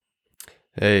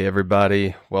Hey,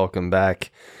 everybody. Welcome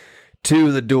back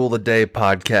to the Duel of the Day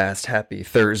podcast. Happy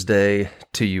Thursday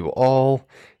to you all.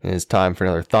 And it's time for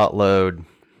another thought load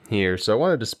here. So I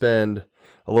wanted to spend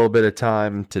a little bit of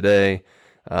time today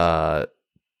going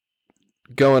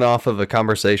off of a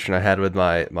conversation I had with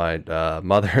my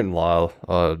mother-in-law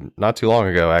not too long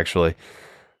ago, actually,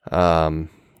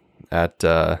 at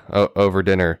over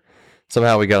dinner.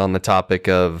 Somehow we got on the topic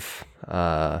of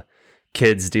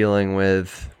kids dealing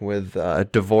with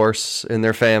divorce in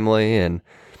their family and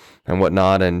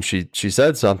whatnot, and she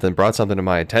brought something to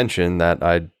my attention that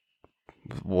I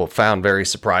found very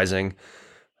surprising.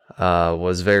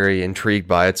 Was very intrigued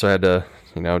by it, so I had to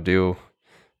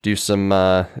do some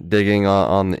digging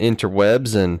on the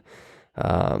interwebs, and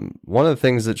one of the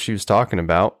things that she was talking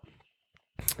about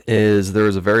is there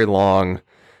was a very long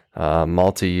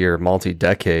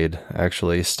multi-decade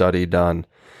actually study done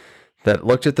that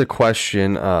looked at the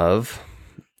question of,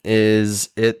 is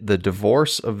it the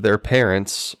divorce of their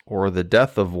parents or the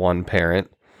death of one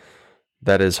parent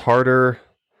that is harder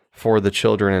for the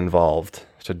children involved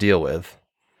to deal with?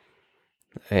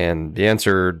 And the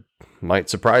answer might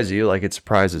surprise you, like it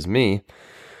surprises me.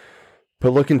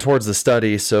 But looking towards the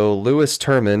study, so Lewis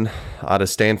Terman out of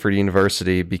Stanford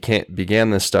University began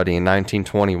this study in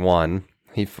 1921.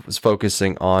 He was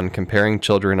focusing on comparing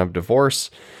children of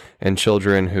divorce and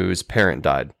children whose parent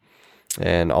died.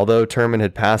 And although Terman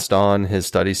had passed on, his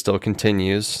study still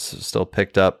continues, still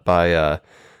picked up by, I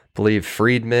believe,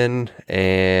 Friedman,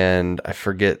 and I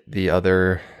forget the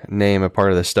other name, a part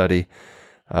of the study.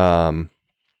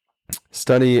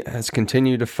 Study has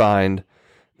continued to find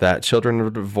that children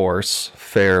of divorce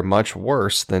fare much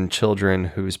worse than children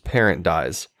whose parent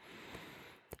dies.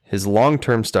 His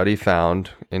long-term study found,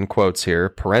 in quotes here,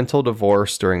 parental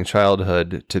divorce during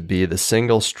childhood to be the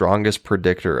single strongest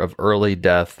predictor of early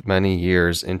death many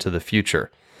years into the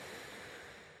future.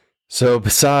 So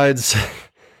besides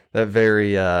that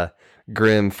very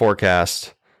grim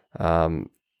forecast,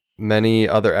 many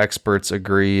other experts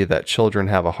agree that children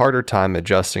have a harder time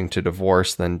adjusting to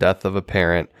divorce than death of a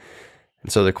parent.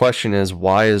 And so the question is,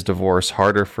 why is divorce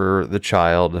harder for the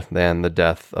child than the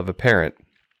death of a parent?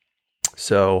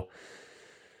 So,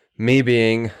 me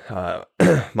being,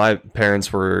 my parents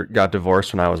got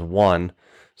divorced when I was 1,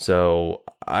 so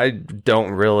I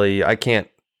can't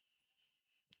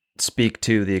speak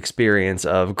to the experience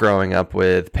of growing up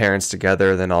with parents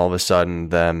together, then all of a sudden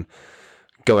them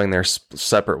going their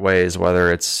separate ways,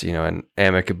 whether it's, an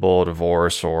amicable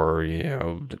divorce or,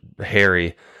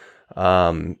 hairy.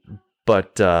 I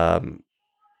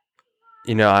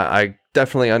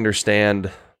definitely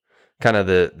understand kind of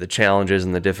the challenges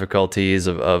and the difficulties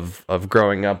of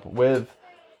growing up with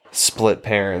split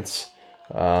parents.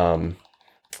 And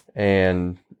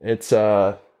it's,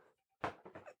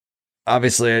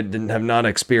 obviously I have not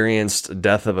experienced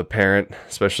death of a parent,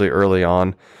 especially early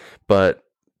on, but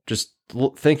just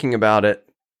thinking about it,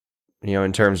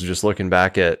 in terms of just looking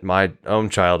back at my own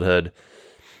childhood,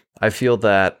 I feel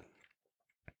that,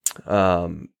 I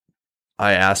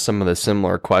asked some of the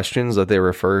similar questions that they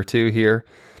refer to here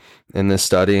in this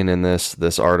study and in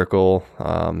this article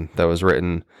that was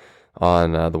written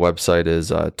on the website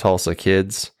is Tulsa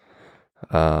Kids.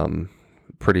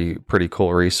 Pretty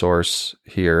cool resource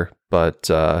here. But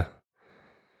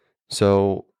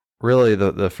so really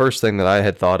the first thing that I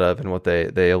had thought of and what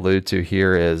they allude to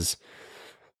here is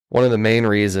one of the main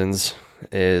reasons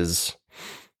is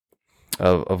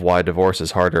of why divorce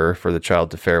is harder for the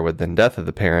child to fare with than death of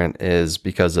the parent is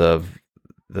because of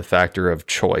the factor of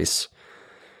choice.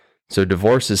 So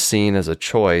divorce is seen as a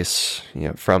choice,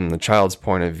 from the child's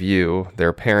point of view.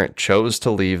 Their parent chose to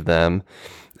leave them,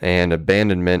 and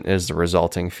abandonment is the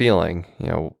resulting feeling.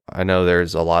 I know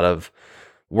there's a lot of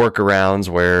workarounds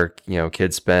where,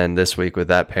 kids spend this week with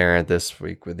that parent, this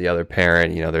week with the other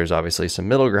parent. There's obviously some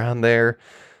middle ground there,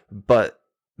 but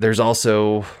there's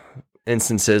also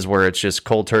instances where it's just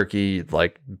cold turkey,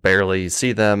 like barely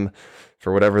see them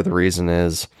for whatever the reason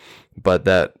is. But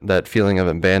that feeling of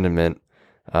abandonment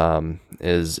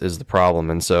is the problem.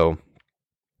 And so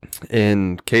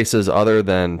in cases other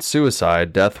than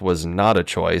suicide, death was not a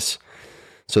choice.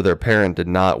 So their parent did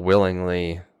not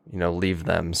willingly, leave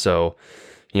them. So,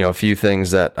 a few things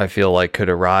that I feel like could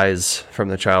arise from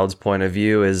the child's point of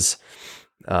view is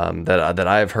that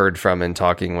I've heard from in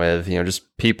talking with,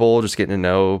 just people, just getting to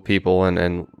know people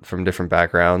and from different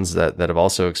backgrounds that have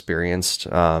also experienced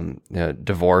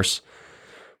divorce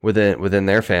within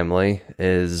their family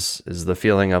is the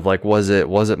feeling of like, was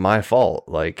it my fault?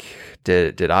 Like,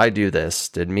 did I do this?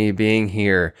 Did me being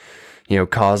here,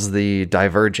 caused the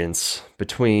divergence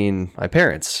between my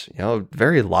parents?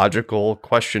 Very logical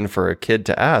question for a kid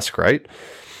to ask, right?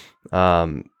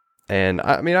 And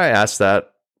I asked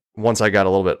that once I got a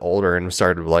little bit older and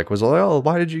started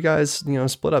why did you guys,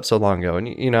 split up so long ago?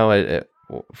 And,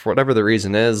 for whatever the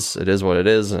reason is, it is what it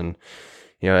is. And,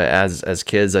 as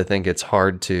kids, I think it's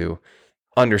hard to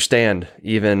understand,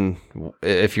 even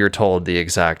if you're told the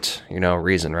exact,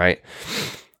 reason, right?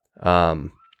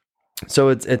 So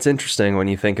it's interesting when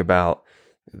you think about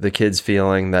the kids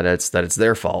feeling that it's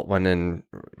their fault, when in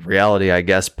reality, I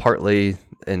guess partly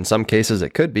in some cases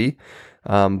it could be,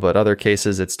 but other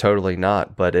cases it's totally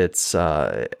not. But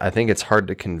I think it's hard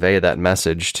to convey that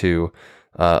message to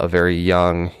a very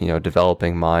young,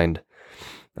 developing mind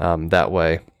that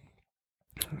way.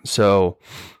 So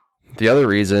the other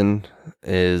reason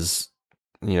is,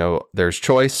 there's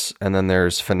choice and then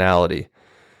there's finality.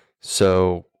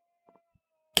 So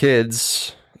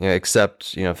kids,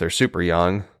 except, if they're super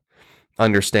young,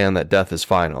 understand that death is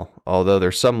final. Although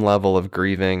there's some level of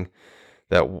grieving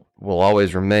that will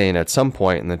always remain at some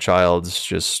point in the child's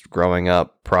just growing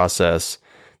up process,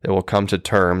 they will come to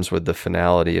terms with the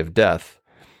finality of death.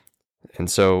 And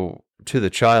so to the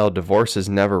child, divorce is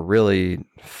never really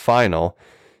final.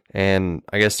 And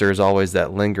I guess there's always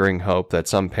that lingering hope that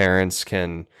some parents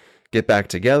can get back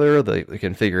together, they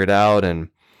can figure it out. And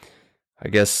I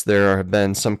guess there have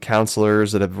been some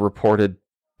counselors that have reported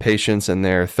patients in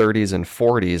their 30s and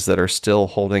 40s that are still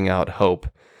holding out hope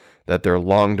that their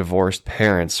long divorced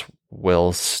parents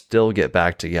will still get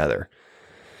back together.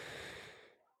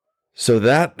 So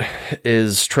that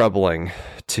is troubling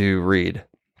to read,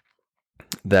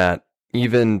 that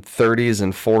even 30s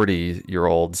and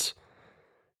 40-year-olds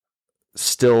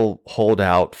still hold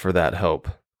out for that hope.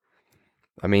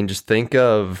 I mean, just think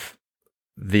of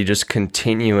the just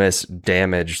continuous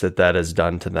damage that has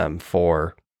done to them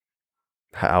for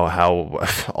how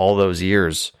all those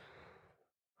years,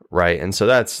 right? And so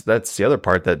that's the other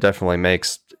part that definitely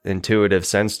makes intuitive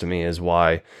sense to me, is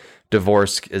why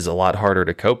divorce is a lot harder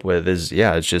to cope with. Is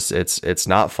it's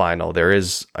not final. There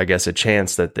is, I guess, a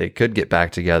chance that they could get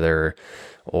back together,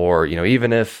 or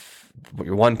even if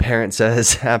one parent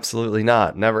says absolutely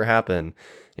not, never happen,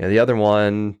 the other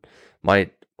one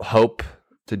might hope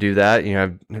to do that.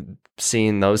 I've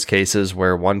seen those cases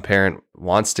where one parent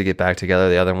wants to get back together,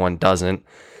 the other one doesn't,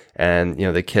 and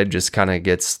the kid just kind of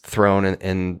gets thrown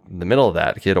in the middle of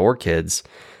that, kid or kids.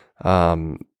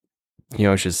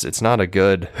 It's not a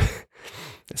good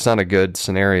it's not a good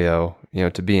scenario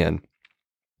to be in.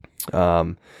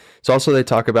 So also they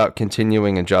talk about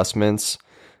continuing adjustments,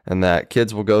 and that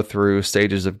kids will go through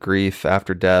stages of grief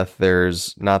after death.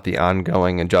 There's not the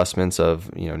ongoing adjustments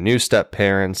of, new step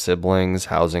parents, siblings,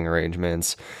 housing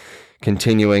arrangements,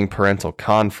 continuing parental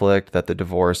conflict that the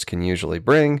divorce can usually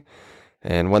bring.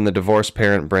 And when the divorced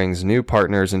parent brings new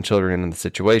partners and children into the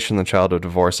situation, the child of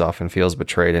divorce often feels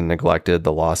betrayed and neglected.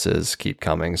 The losses keep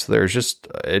coming. So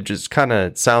it just kind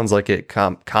of sounds like it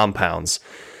compounds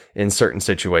in certain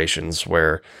situations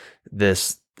where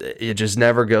it just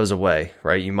never goes away,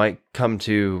 right? You might come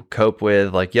to cope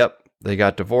with yep, they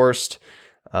got divorced.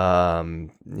 Here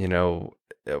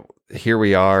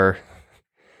we are,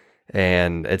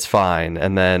 and it's fine.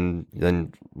 And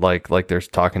then like they're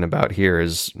talking about here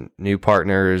is new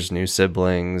partners, new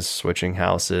siblings, switching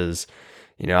houses.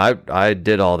 I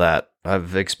did all that.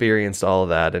 I've experienced all of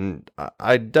that, and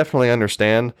I definitely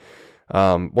understand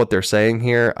what they're saying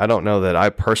here. I don't know that I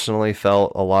personally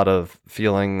felt a lot of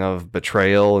feeling of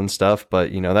betrayal and stuff,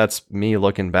 but that's me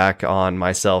looking back on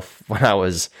myself when I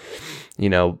was,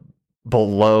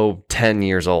 below 10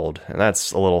 years old, and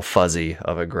that's a little fuzzy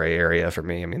of a gray area for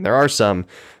me. I mean, there are some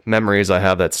memories I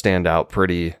have that stand out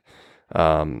pretty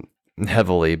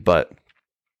heavily, but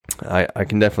I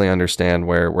can definitely understand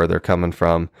where they're coming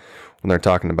from when they're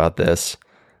talking about this.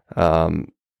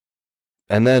 And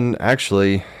then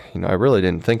actually, I really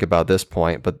didn't think about this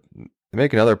point, but they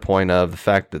make another point of the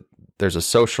fact that there's a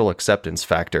social acceptance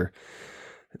factor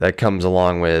that comes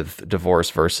along with divorce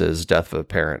versus death of a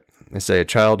parent. They say a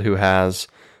child who has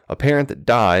a parent that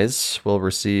dies will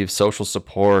receive social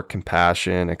support,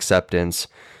 compassion, acceptance,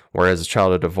 whereas a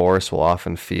child of divorce will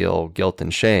often feel guilt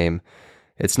and shame.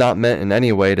 It's not meant in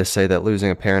any way to say that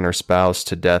losing a parent or spouse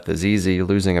to death is easy.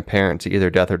 Losing a parent to either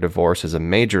death or divorce is a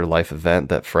major life event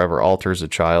that forever alters a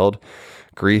child.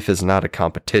 Grief is not a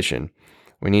competition.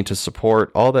 We need to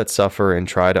support all that suffer and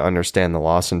try to understand the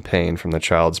loss and pain from the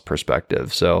child's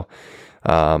perspective. So,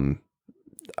 I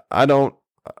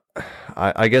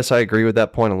guess I agree with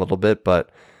that point a little bit,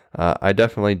 but I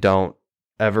definitely don't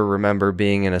ever remember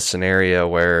being in a scenario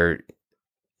where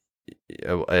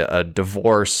a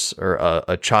divorce or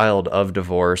a child of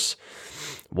divorce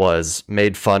was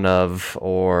made fun of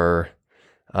or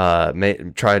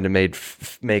trying to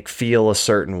make feel a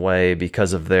certain way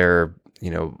because of their,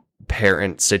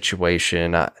 parent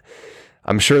situation.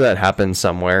 I'm sure that happens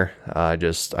somewhere. I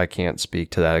can't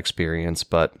speak to that experience,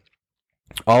 but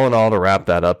all in all, to wrap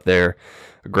that up there,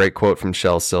 a great quote from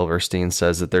Shel Silverstein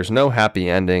says that there's no happy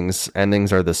endings.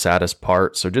 Endings are the saddest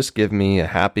part. So just give me a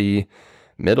happy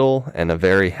middle and a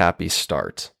very happy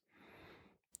start.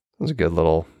 It was a good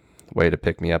little way to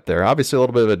pick me up there. Obviously, a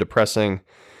little bit of a depressing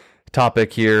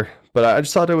topic here, but I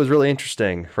just thought it was really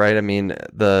interesting, right? I mean,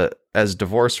 as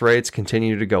divorce rates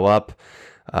continue to go up,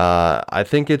 I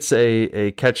think it's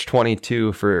a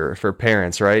catch-22 for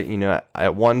parents, right?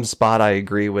 At one spot, I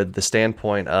agree with the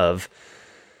standpoint of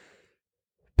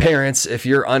parents. If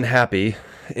you're unhappy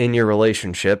in your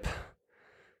relationship,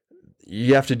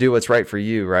 you have to do what's right for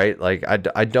you, right? Like,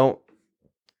 I don't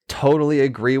totally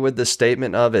agree with the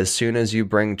statement of as soon as you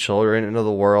bring children into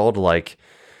the world, like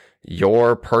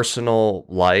your personal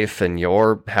life and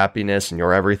your happiness and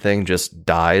your everything just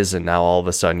dies, and now all of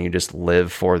a sudden you just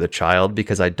live for the child,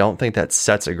 because I don't think that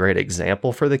sets a great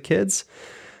example for the kids.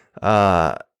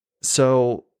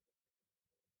 So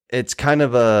it's kind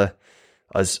of a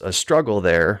struggle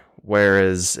there.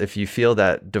 Whereas if you feel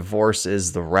that divorce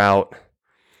is the route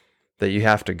that you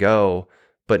have to go,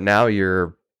 but now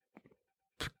you're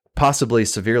possibly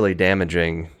severely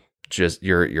damaging just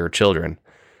your children.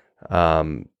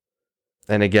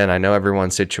 And again, I know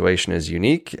everyone's situation is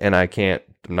unique, and I'm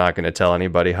not going to tell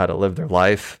anybody how to live their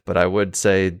life, but I would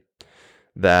say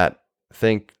that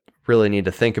really need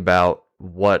to think about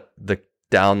what the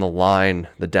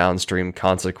downstream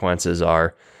consequences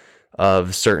are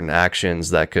of certain actions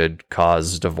that could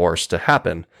cause divorce to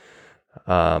happen.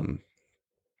 I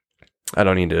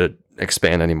don't need to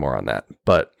expand any more on that,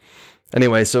 but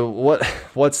anyway, so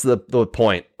what's the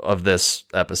point of this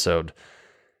episode?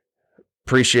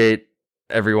 Appreciate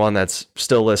everyone that's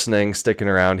still listening, sticking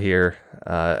around here,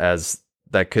 as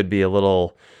that could be a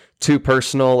little too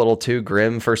personal, a little too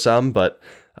grim for some, but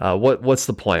what's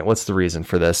the point? What's the reason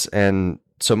for this? And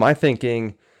so my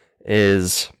thinking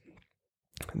is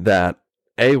that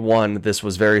this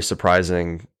was very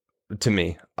surprising to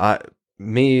me.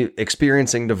 Me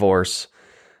experiencing divorce,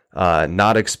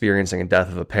 not experiencing a death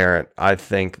of a parent, I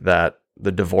think that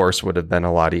the divorce would have been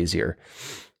a lot easier.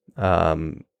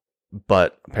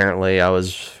 But apparently I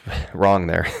was wrong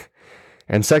there.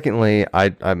 And secondly,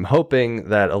 I'm hoping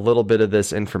that a little bit of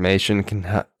this information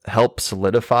can help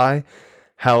solidify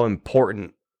how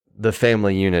important the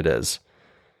family unit is.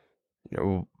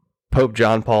 Pope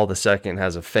John Paul II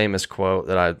has a famous quote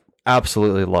that I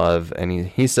absolutely love. And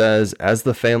he says, "As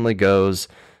the family goes,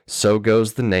 so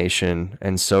goes the nation,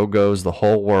 and so goes the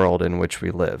whole world in which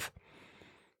we live."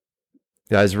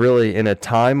 Guys, really, in a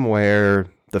time where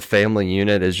the family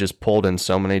unit is just pulled in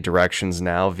so many directions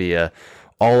now via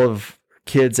all of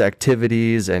kids'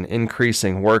 activities and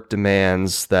increasing work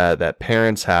demands that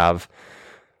parents have,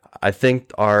 I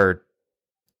think our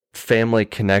family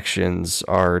connections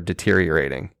are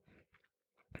deteriorating.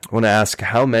 I want to ask,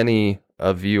 how many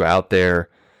of you out there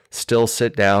still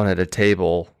sit down at a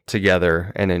table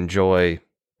together and enjoy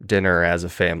dinner as a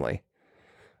family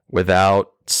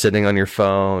without sitting on your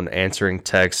phone, answering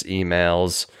texts,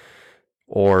 emails,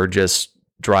 or just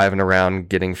driving around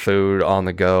getting food on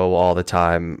the go all the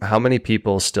time? How many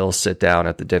people still sit down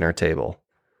at the dinner table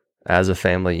as a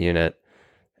family unit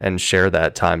and share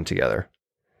that time together?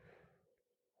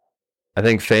 I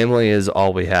think family is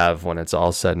all we have when it's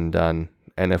all said and done.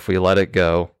 And if we let it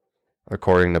go,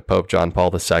 according to Pope John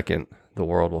Paul II, the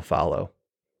world will follow.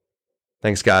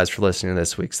 Thanks, guys, for listening to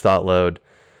this week's Thought Load.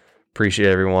 Appreciate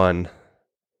everyone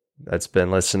that's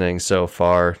been listening so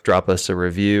far. Drop us a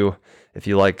review if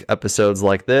you like episodes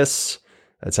like this.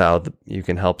 That's how you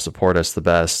can help support us the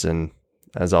best. And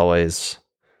as always,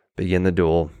 begin the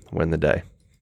duel, win the day.